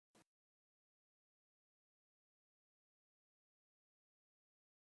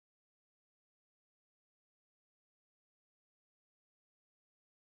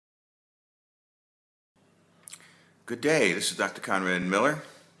Good day, this is Dr. Conrad Miller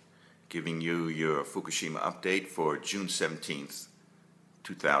giving you your Fukushima update for June 17th,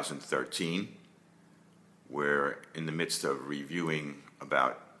 2013. We're in the midst of reviewing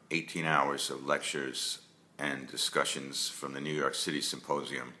about 18 hours of lectures and discussions from the New York City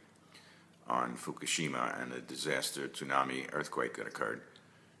Symposium on Fukushima and the disaster tsunami earthquake that occurred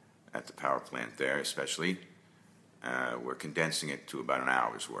at the power plant there especially. We're condensing it to about an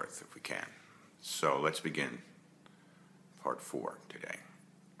hour's worth if we can. So let's begin part 4 today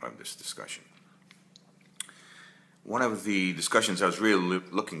of this discussion. One of the discussions I was really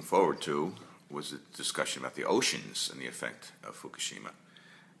looking forward to was the discussion about the oceans and the effect of Fukushima.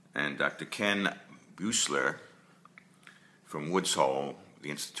 And Dr. Ken Buesseler from Woods Hole,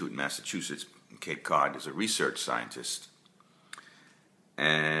 the Institute in Massachusetts in Cape Cod, is a research scientist.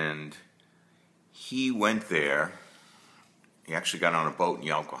 And he went there. He actually got on a boat in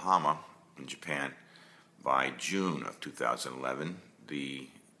Yokohama in Japan by June of 2011. The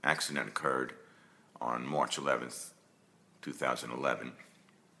accident occurred on March 11th, 2011.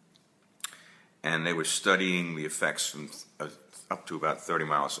 And they were studying the effects from up to about 30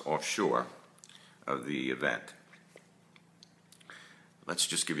 miles offshore of the event. Let's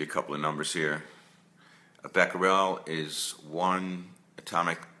just give you a couple of numbers here. A becquerel is 1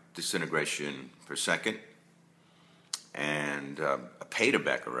 atomic disintegration per second, and a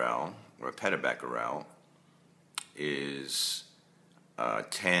petabecquerel, or a petabecquerel, is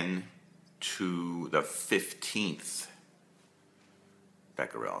 10 to the 15th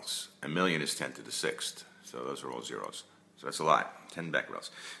becquerels. A million is 10 to the 6th, so those are all zeros. So that's a lot, 10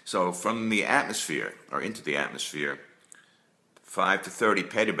 becquerels. So from the atmosphere, or into the atmosphere, 5 to 30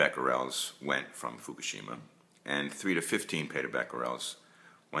 petabecquerels went from Fukushima, and 3 to 15 petabecquerels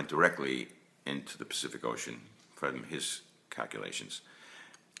went directly into the Pacific Ocean from his calculations.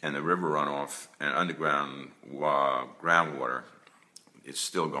 And the river runoff and underground groundwater is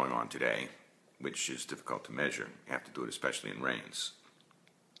still going on today, which is difficult to measure. You have to do it especially in rains.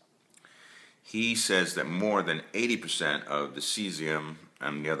 He says that more than 80% of the cesium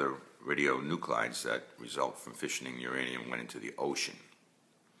and the other radionuclides that result from fissioning uranium went into the ocean.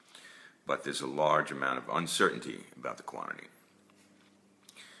 But there's a large amount of uncertainty about the quantity.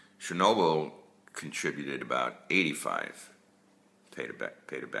 Chernobyl contributed about 85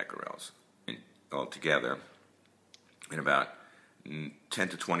 petabecquerels altogether, and about 10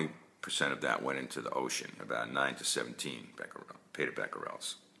 to 20% of that went into the ocean, about 9 to 17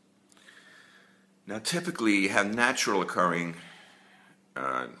 petabecquerels. Now, typically, you have natural occurring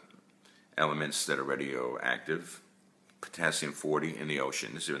elements that are radioactive. Potassium-40 in the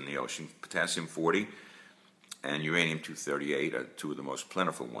ocean. These are in the ocean. Potassium-40 and uranium-238 are two of the most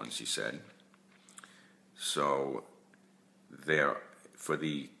plentiful ones, he said. So there, for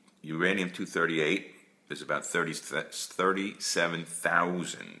the uranium-238, there's about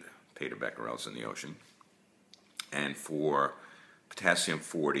 37,000 petabecquerels in the ocean. And for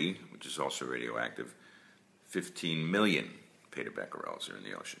potassium-40, which is also radioactive, 15 million petabecquerels are in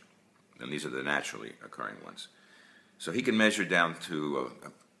the ocean. And these are the naturally occurring ones. So he can measure down to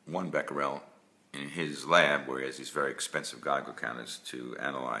 1 becquerel in his lab, where he has these very expensive Geiger counters to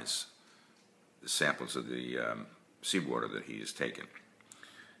analyze the samples of the seawater that he has taken.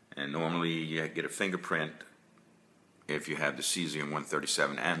 And normally you get a fingerprint if you have the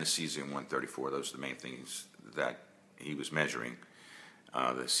cesium-137 and the cesium-134. Those are the main things that he was measuring.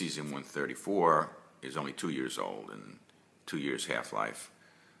 The cesium-134 is only 2 years old and 2 years half-life.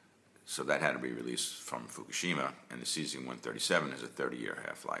 So that had to be released from Fukushima, and the cesium-137 has a 30-year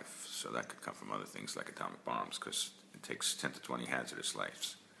half-life. So that could come from other things like atomic bombs, because it takes 10 to 20 hazardous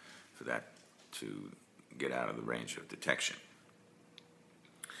lives for that to get out of the range of detection.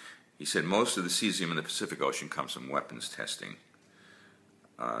 He said most of the cesium in the Pacific Ocean comes from weapons testing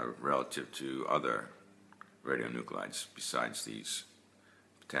relative to other radionuclides besides these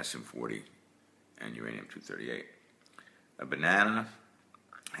potassium-40 and uranium-238. A banana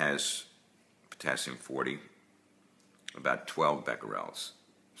has potassium-40, about 12 becquerels.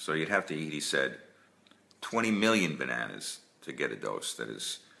 So you'd have to eat, he said, 20 million bananas to get a dose that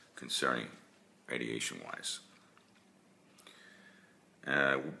is concerning radiation-wise.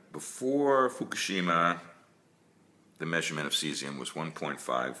 Before Fukushima, the measurement of cesium was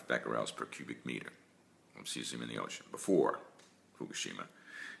 1.5 becquerels per cubic meter of cesium in the ocean, before Fukushima.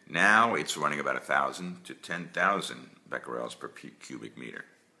 Now it's running about 1,000 to 10,000 becquerels per cubic meter.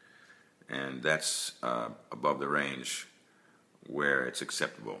 And that's above the range where it's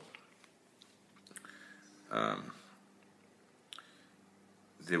acceptable.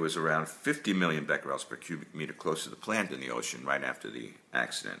 There was around 50 million becquerels per cubic meter close to the plant in the ocean right after the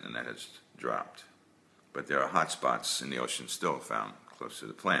accident, and that has dropped but there are hot spots in the ocean still found close to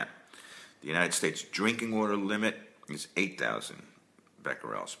the plant. The United States drinking water limit is 8,000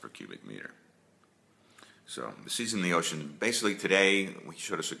 becquerels per cubic meter. So the cesium in the ocean, basically today, he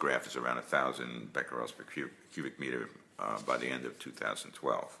showed us a graph, is around 1,000 becquerels per cubic meter by the end of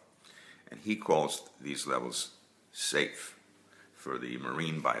 2012. And he calls these levels safe for the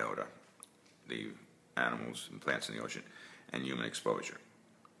marine biota, the animals and plants in the ocean, and human exposure.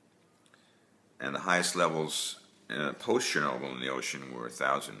 And the highest levels post-Chernobyl in the ocean were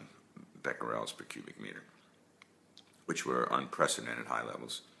 1,000 becquerels per cubic meter, which were unprecedented high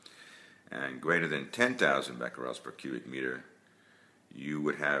levels. And greater than 10,000 becquerels per cubic meter, you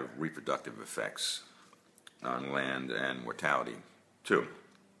would have reproductive effects on land and mortality too.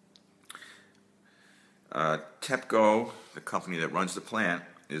 TEPCO, the company that runs the plant,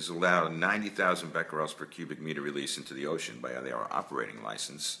 is allowed 90,000 becquerels per cubic meter release into the ocean by their operating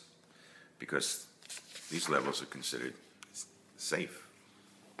license because these levels are considered safe.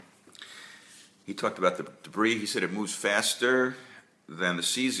 He talked about the debris. He said it moves faster than the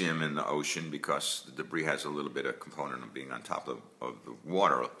cesium in the ocean because the debris has a little bit of component of being on top of the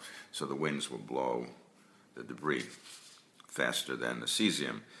water, so the winds will blow the debris faster than the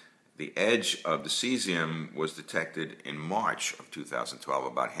cesium. The edge of the cesium was detected in March of 2012,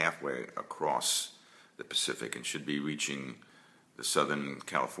 about halfway across the Pacific, and should be reaching the Southern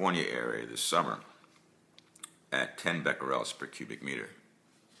California area this summer at 10 becquerels per cubic meter.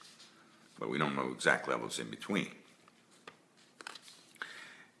 But we don't know exact levels in between.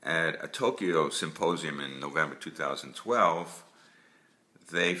 At a Tokyo Symposium in November 2012,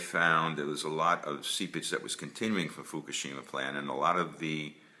 they found there was a lot of seepage that was continuing from Fukushima plant, and a lot of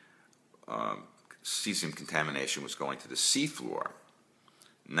the cesium contamination was going to the seafloor.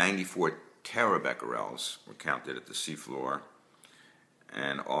 94 terabecquerels were counted at the seafloor,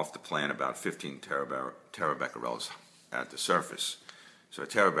 and off the plant about 15 terabecquerels at the surface. So a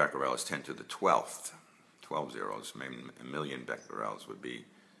terabecquerel is 10 to the 12th. 12 zeros, maybe a million becquerels would be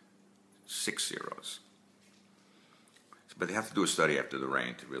 6 zeros. But they have to do a study after the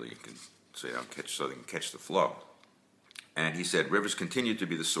rain to really, so they can catch the flow. And he said rivers continue to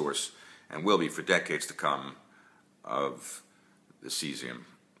be the source and will be for decades to come of the cesium,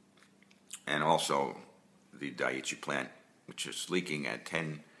 and also the Daiichi plant, which is leaking at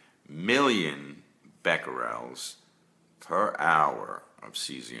 10 million becquerels per hour of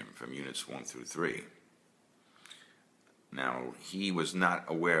cesium from units 1 through 3. Now, he was not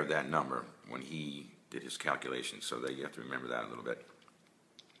aware of that number when he did his calculations, so that you have to remember that a little bit.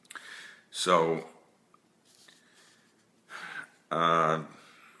 So,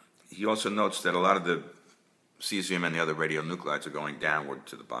 he also notes that a lot of the cesium and the other radionuclides are going downward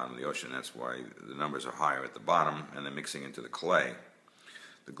to the bottom of the ocean. That's why the numbers are higher at the bottom, and they're mixing into the clay.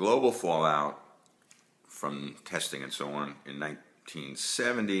 The global fallout from testing and so on in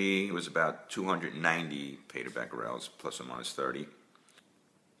 1970 was about 290 petabecquerels, plus or minus 30.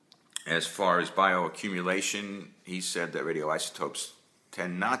 As far as bioaccumulation, he said that radioisotopes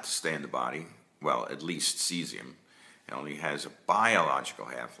tend not to stay in the body, well, at least cesium. It only has a biological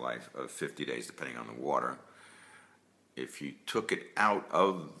half-life of 50 days, depending on the water. If you took it out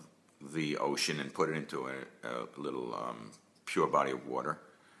of the ocean and put it into a little pure body of water,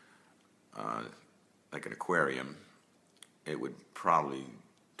 like an aquarium, it would probably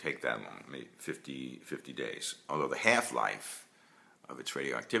take that long, maybe 50 days. Although the half-life of its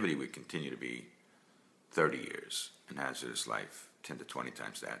radioactivity would continue to be 30 years, and hazardous life 10 to 20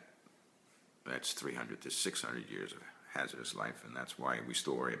 times that. That's 300 to 600 years of hazardous life, and that's why we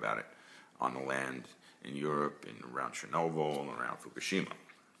still worry about it on the land in Europe and around Chernobyl and around Fukushima.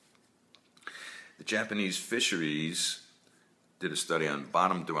 The Japanese fisheries did a study on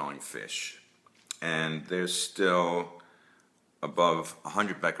bottom-dwelling fish, and they're still above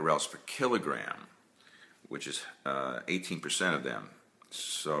 100 becquerels per kilogram, which is 18% of them.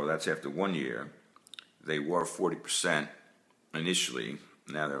 So that's after 1 year. They were 40% initially.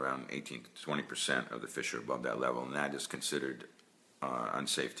 Now they're around 18 to 20% of the fish are above that level, and that is considered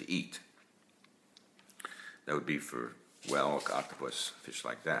unsafe to eat. That would be for whale, octopus, fish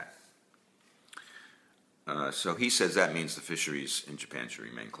like that. So he says that means the fisheries in Japan should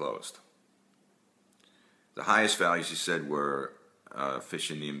remain closed. The highest values, he said, were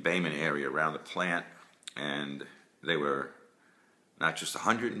fish in the embayment area around the plant, and they were not just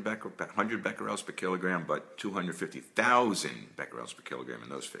 100 becquerels per kilogram, but 250,000 becquerels per kilogram in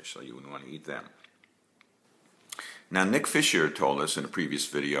those fish, so you wouldn't want to eat them. Now, Nick Fisher told us in a previous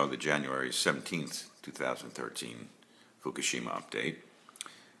video, the January 17th, 2013 Fukushima update,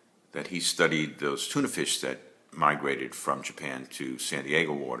 that he studied those tuna fish that migrated from Japan to San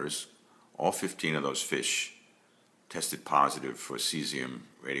Diego waters all 15 of those fish tested positive for cesium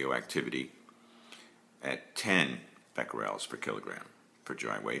radioactivity at 10 becquerels per kilogram per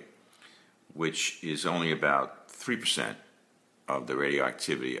dry weight, which is only about 3% of the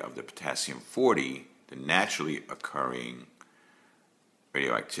radioactivity of the potassium-40, the naturally occurring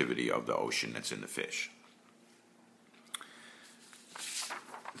radioactivity of the ocean that's in the fish.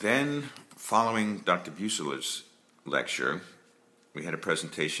 Then, following Dr. Buesseler's lecture, we had a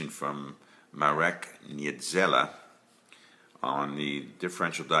presentation from Marek Niedzela on the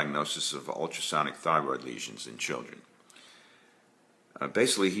differential diagnosis of ultrasonic thyroid lesions in children.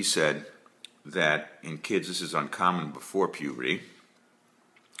 Basically, he said that in kids this is uncommon before puberty,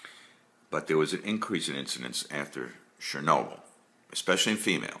 but there was an increase in incidence after Chernobyl, especially in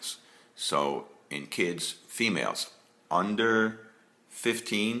females. So in kids, females under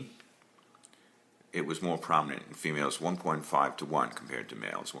 15, it was more prominent in females, 1.5 to 1 compared to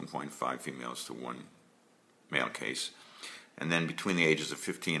males, 1.5 females to 1 male case. And then between the ages of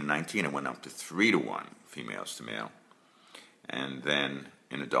 15 and 19, it went up to 3 to 1 females to male. And then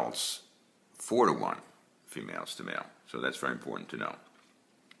in adults, 4 to 1 females to male. So that's very important to know.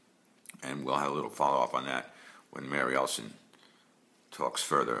 And we'll have a little follow-up on that when Mary Elson talks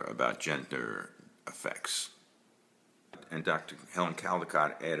further about gender effects. And Dr. Helen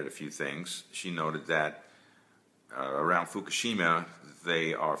Caldicott added a few things. She noted that around Fukushima,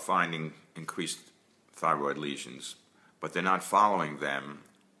 they are finding increased thyroid lesions, but they're not following them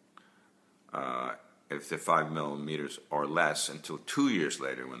if they're 5 millimeters or less until 2 years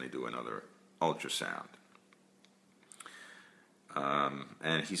later when they do another ultrasound.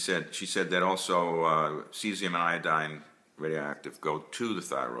 And she said that also cesium and iodine radioactive go to the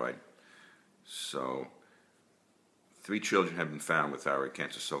thyroid. So 3 children have been found with thyroid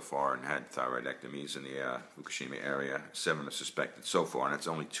cancer so far and had thyroidectomies in the Fukushima area. 7 are suspected so far, and it's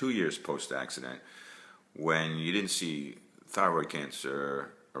only 2 years post-accident, when you didn't see thyroid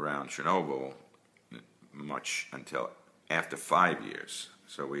cancer around Chernobyl much until after 5 years.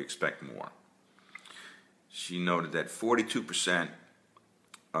 So we expect more. She noted that 42%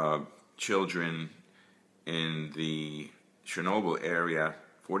 of children in the Chernobyl area,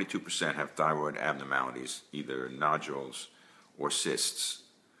 42% have thyroid abnormalities, either nodules or cysts,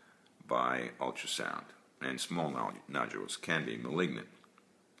 by ultrasound. And small nodules can be malignant.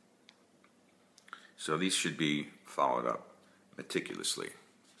 So these should be followed up meticulously.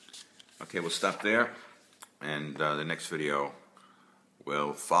 Okay, we'll stop there, and the next video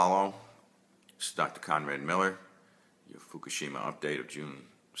will follow. This is Dr. Conrad Miller, your Fukushima update of June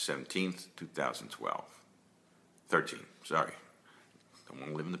 17th, 2012. 13, sorry. Don't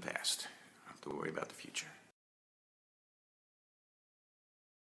want to live in the past. I have to worry about the future.